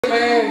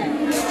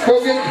Go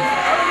get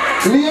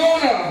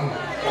Leona.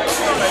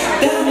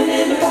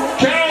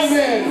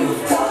 Calvin.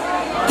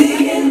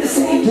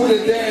 To the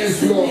dance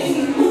floor.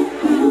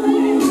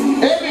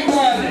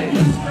 Everybody.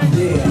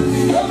 Yeah.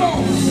 Come on.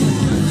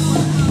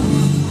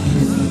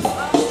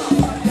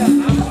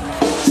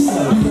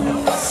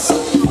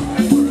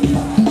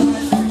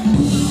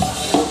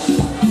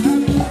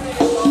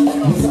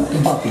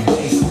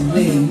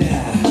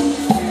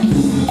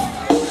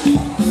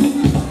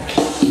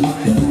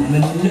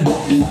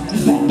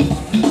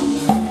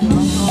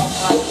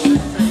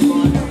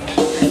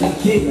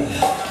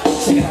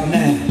 Check it out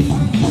now.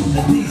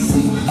 DC,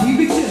 we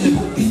be chillin'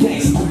 with the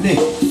gangsta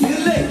nigga.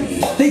 LA,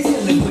 they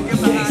chillin' with the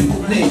gangsta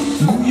nigga.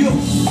 New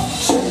York,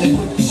 chillin'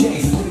 with the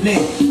gangsta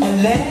nigga.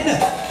 Atlanta,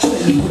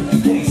 chillin' with the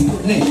gangsta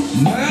nigga.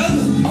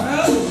 Maryland,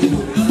 chillin'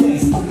 with the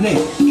gangsta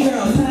nigga.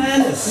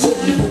 Carolina,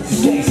 chillin' with the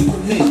gangsta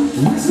nigga.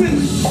 Richmond,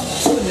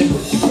 chillin'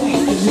 with the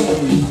gangsta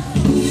nigga.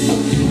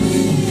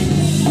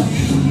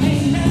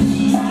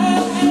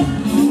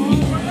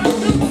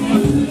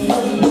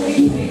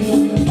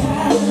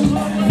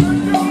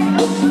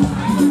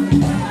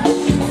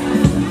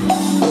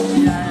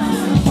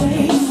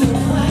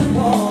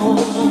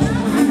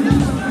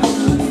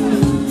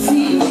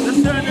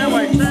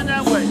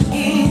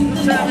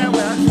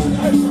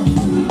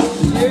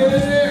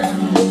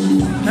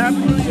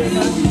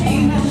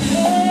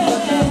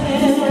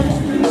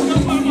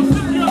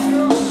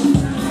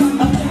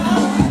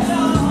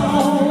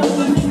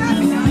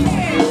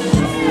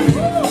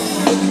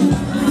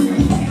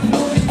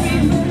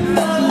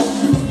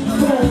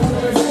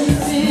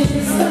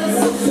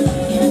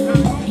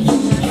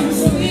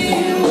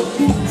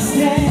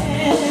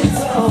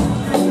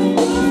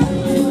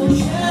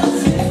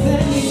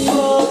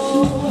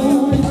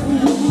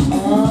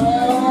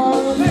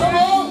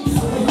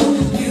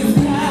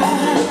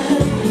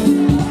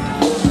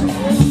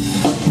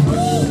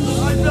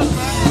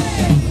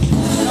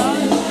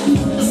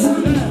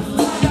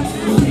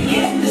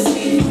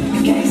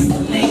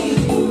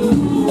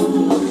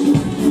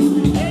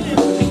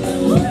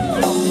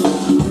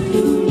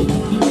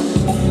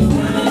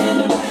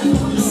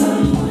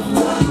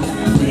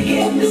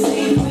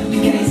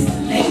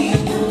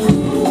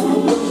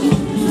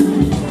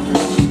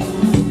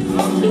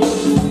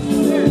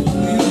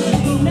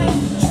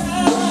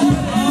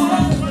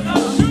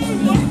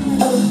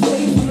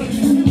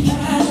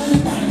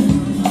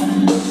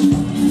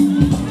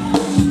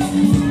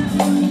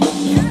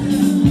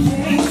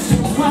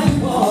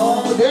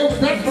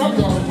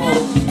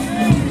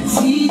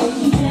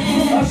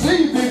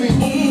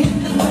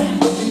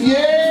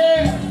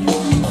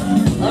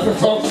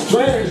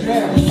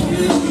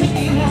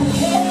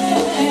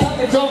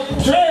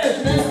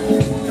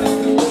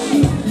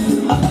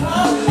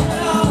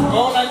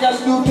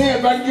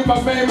 If I can get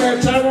my man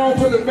Tyrone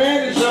for the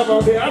bandit shop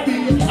out there, I'll be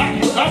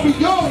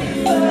doing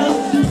it.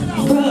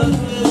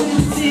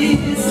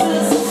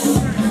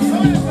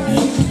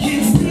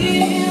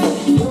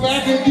 If I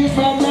can get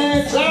my man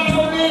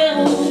Tyrone there,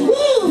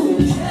 woo!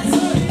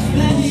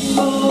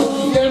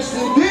 Yes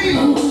indeed.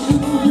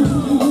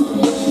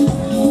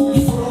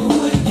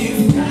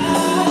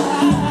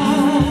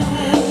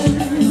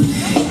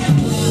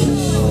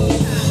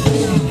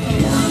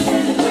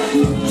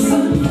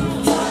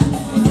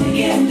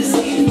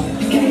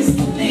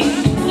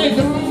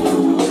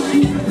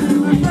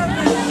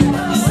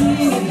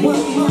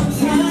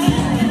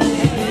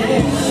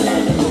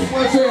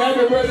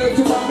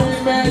 To my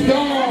main man,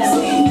 Dawn.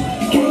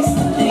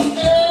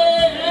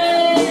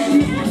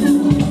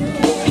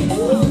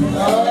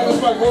 That's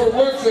my go to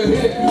work set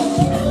here.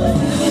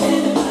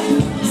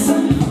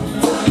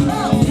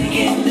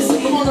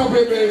 Come on up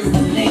here, baby.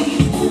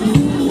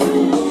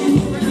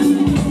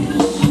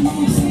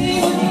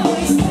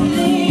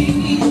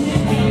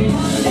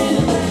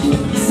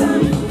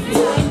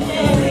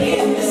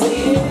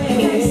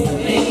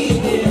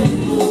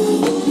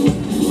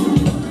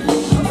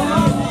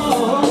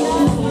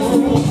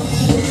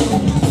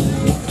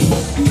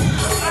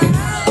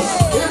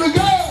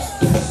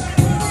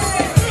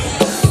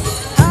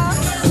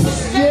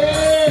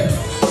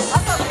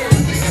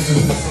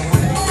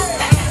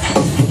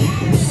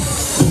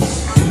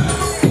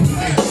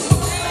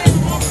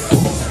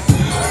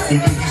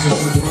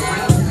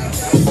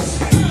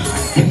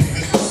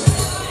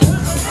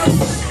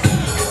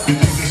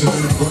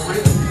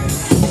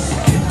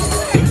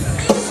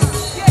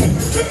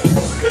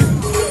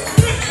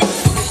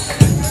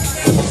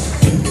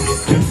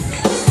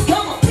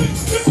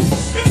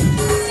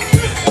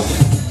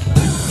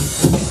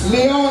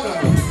 Leona,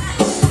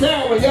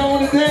 Calvin, y'all on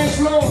the dance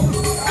floor?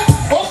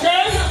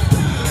 Okay.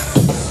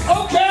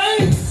 Okay.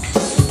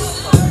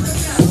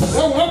 That's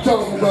what I'm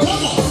talking about.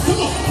 Come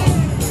on.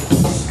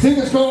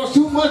 Tickets cost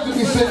too much to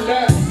be sitting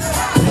down.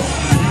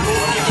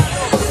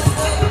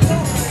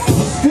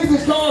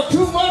 Tickets cost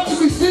too much to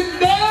be sitting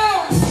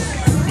down.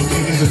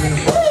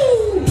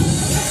 Woo.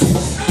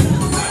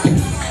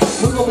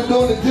 We're going to be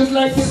doing it just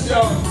like this,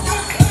 y'all.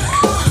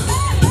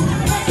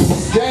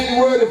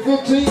 January the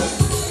 15th.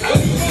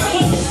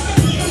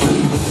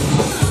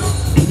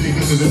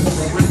 This is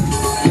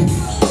it.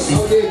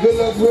 Oh yeah, good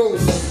luck, bro.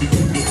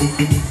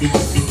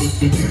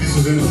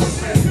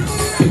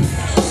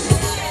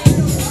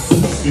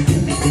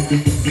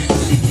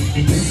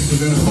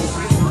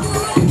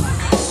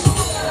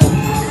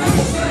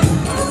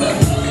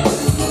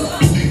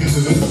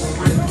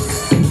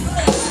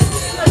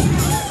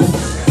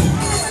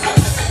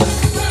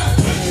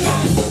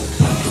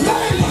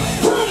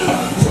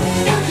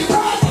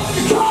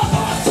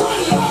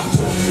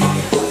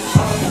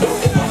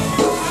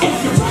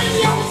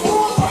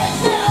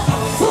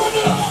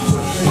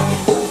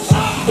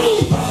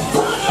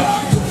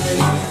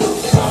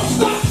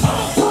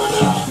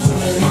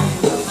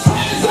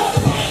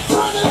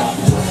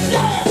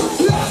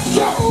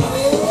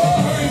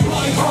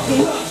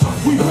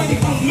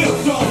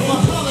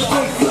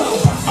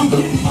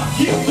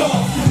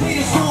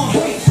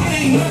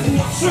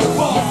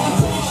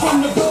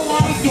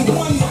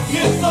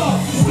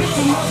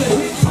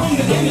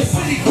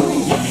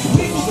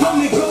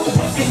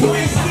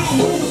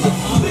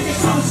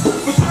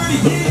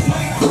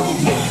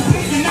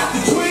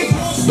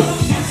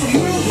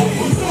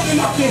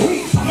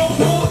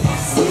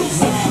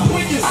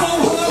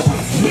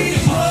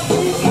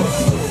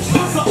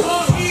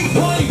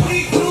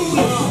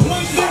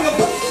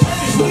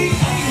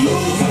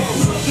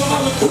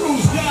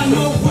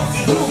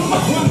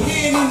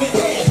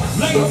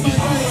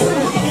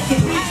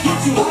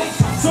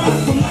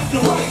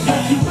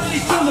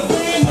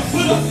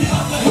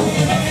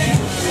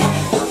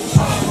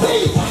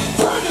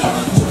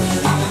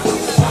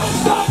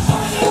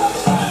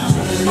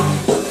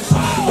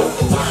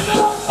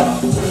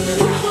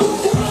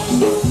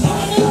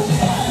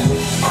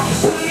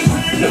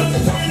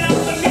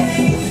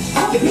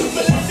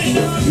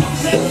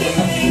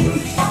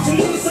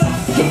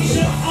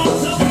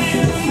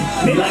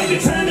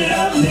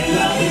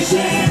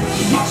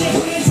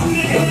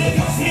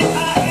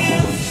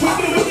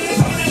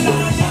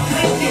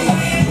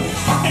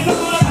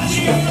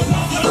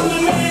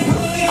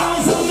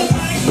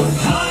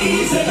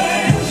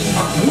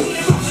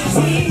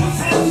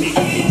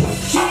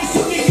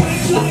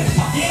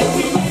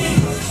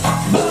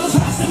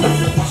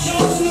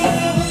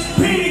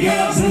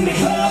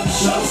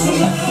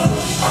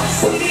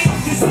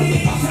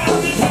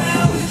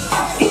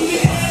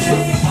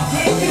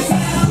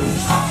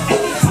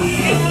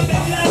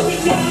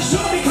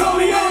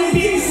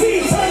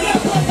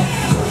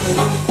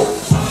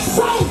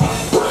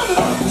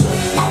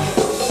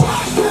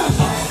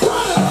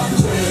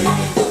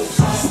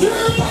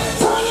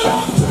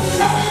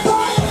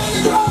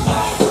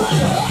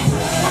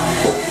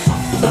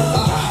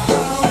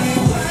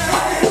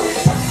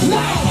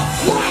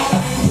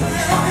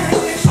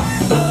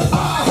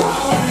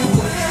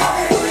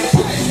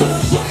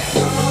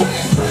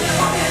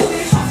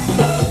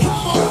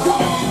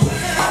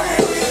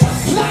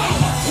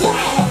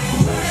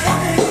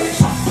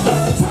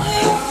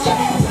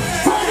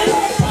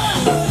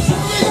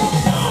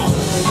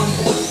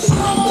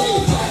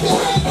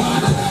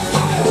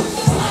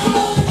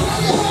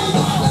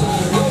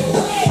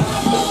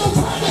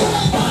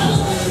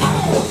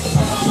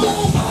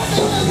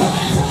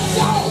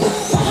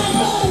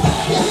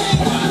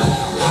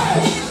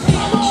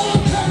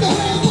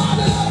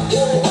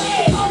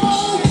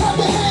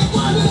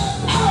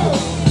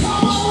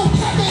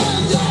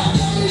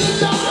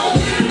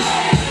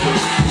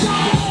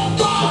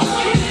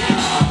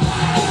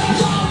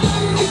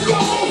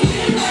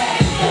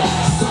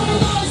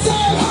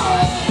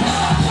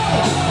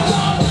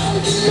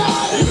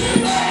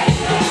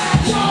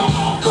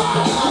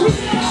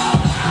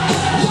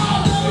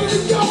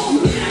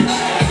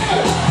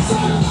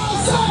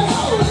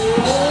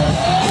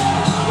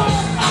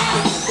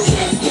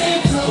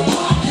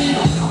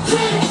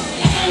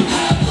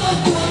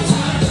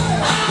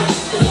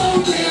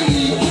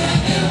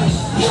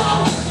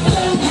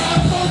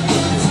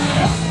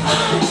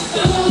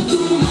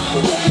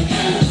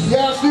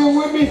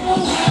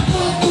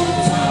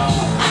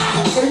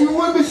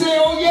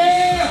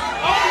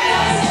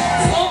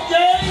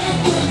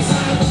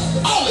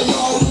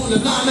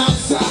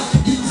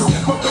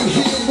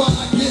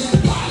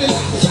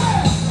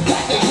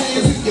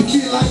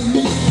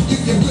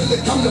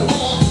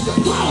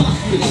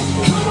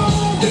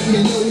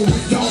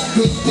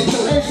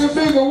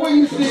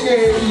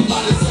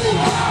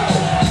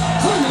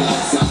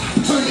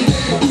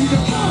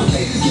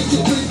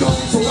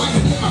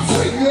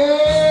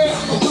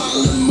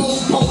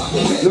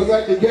 Look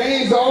like the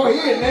game's all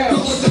here now.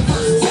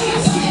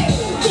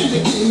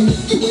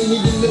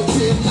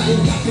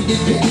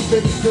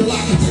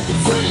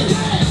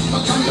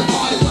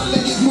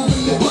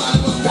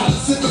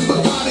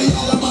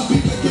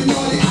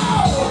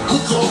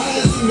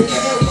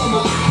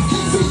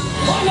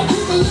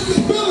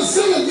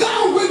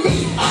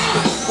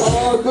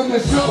 Oh,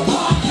 goodness.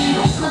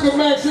 Look at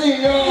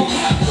Maxine, y'all.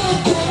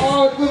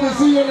 Oh, it's good to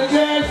see you on the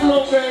dance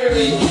floor,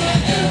 baby.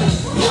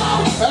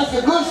 That's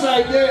a good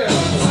sight there.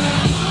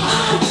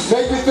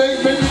 Make me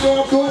think, make me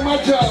know I'm doing my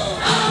job.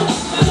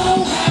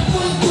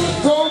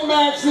 Go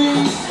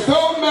Maxine,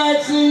 go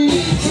Maxine.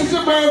 It's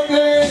your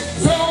birthday.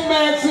 Go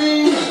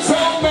Maxine,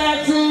 go Maxine.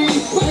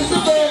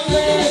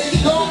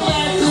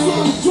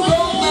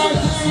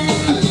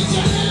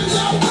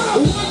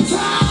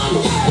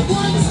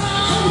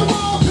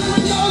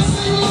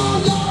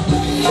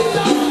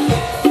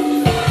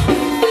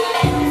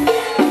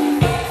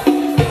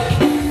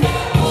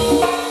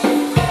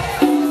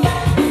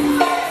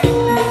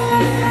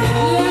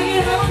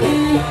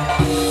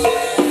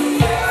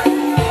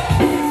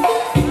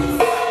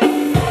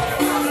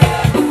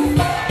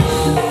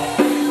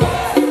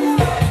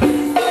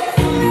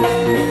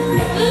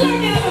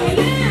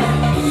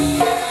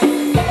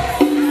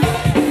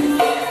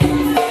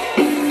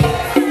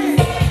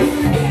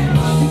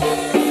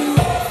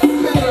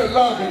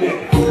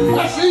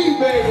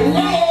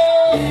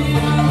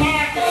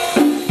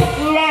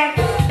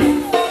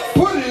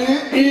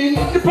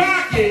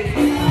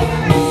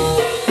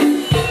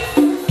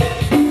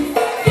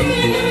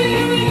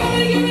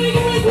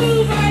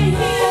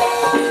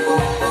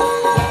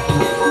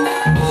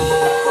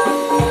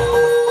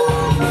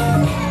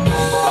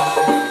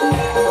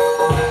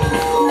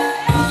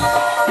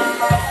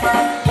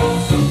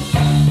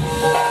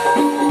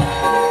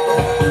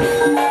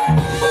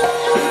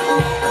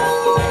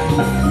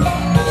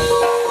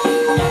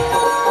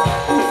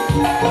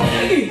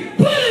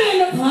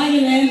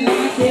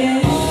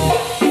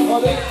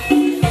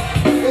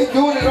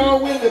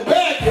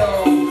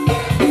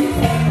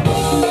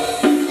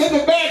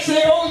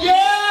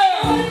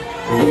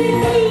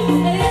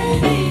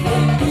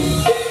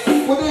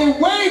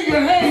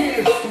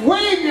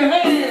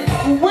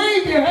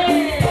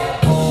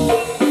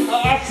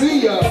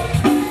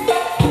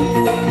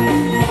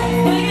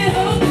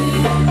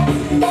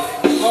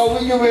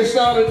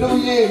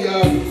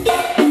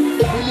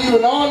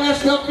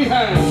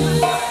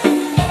 behind.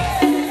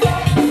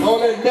 All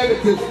that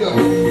negative stuff.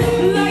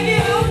 Like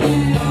it out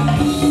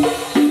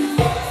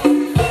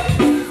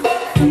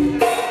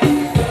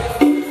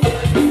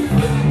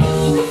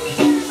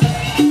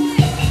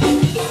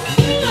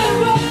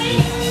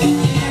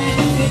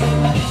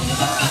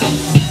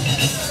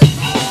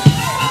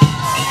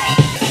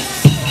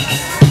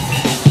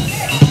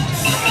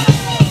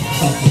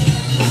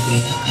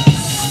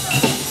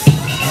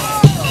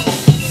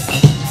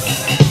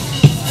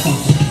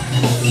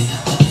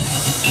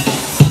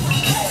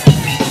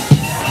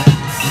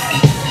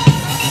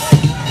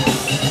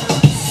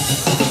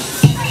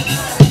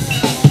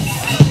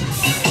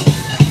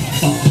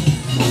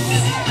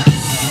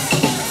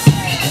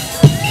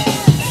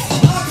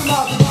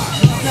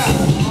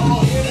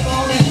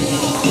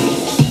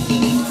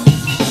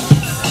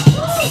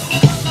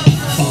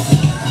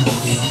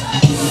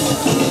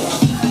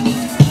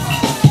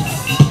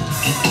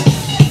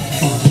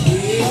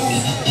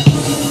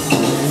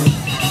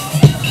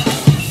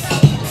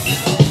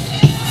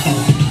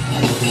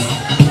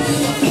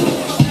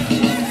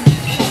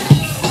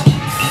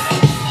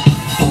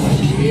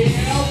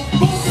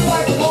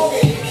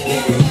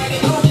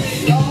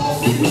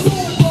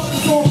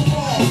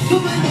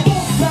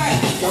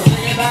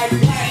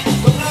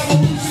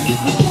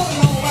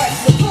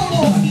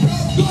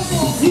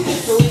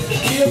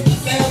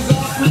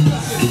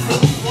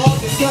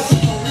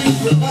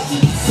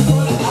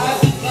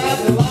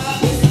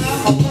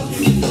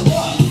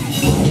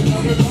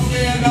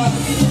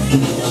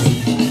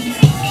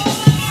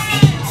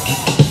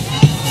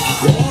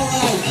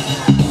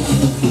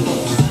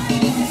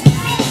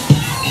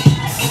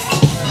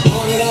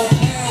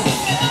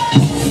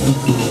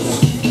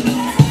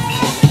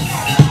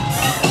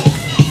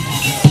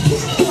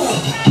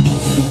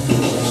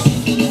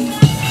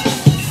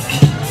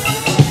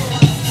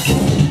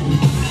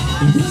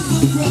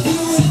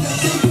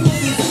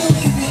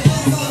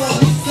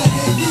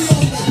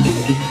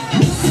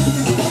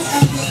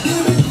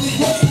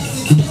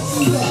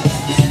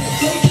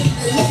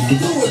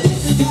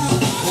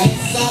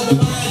Inside the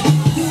mind.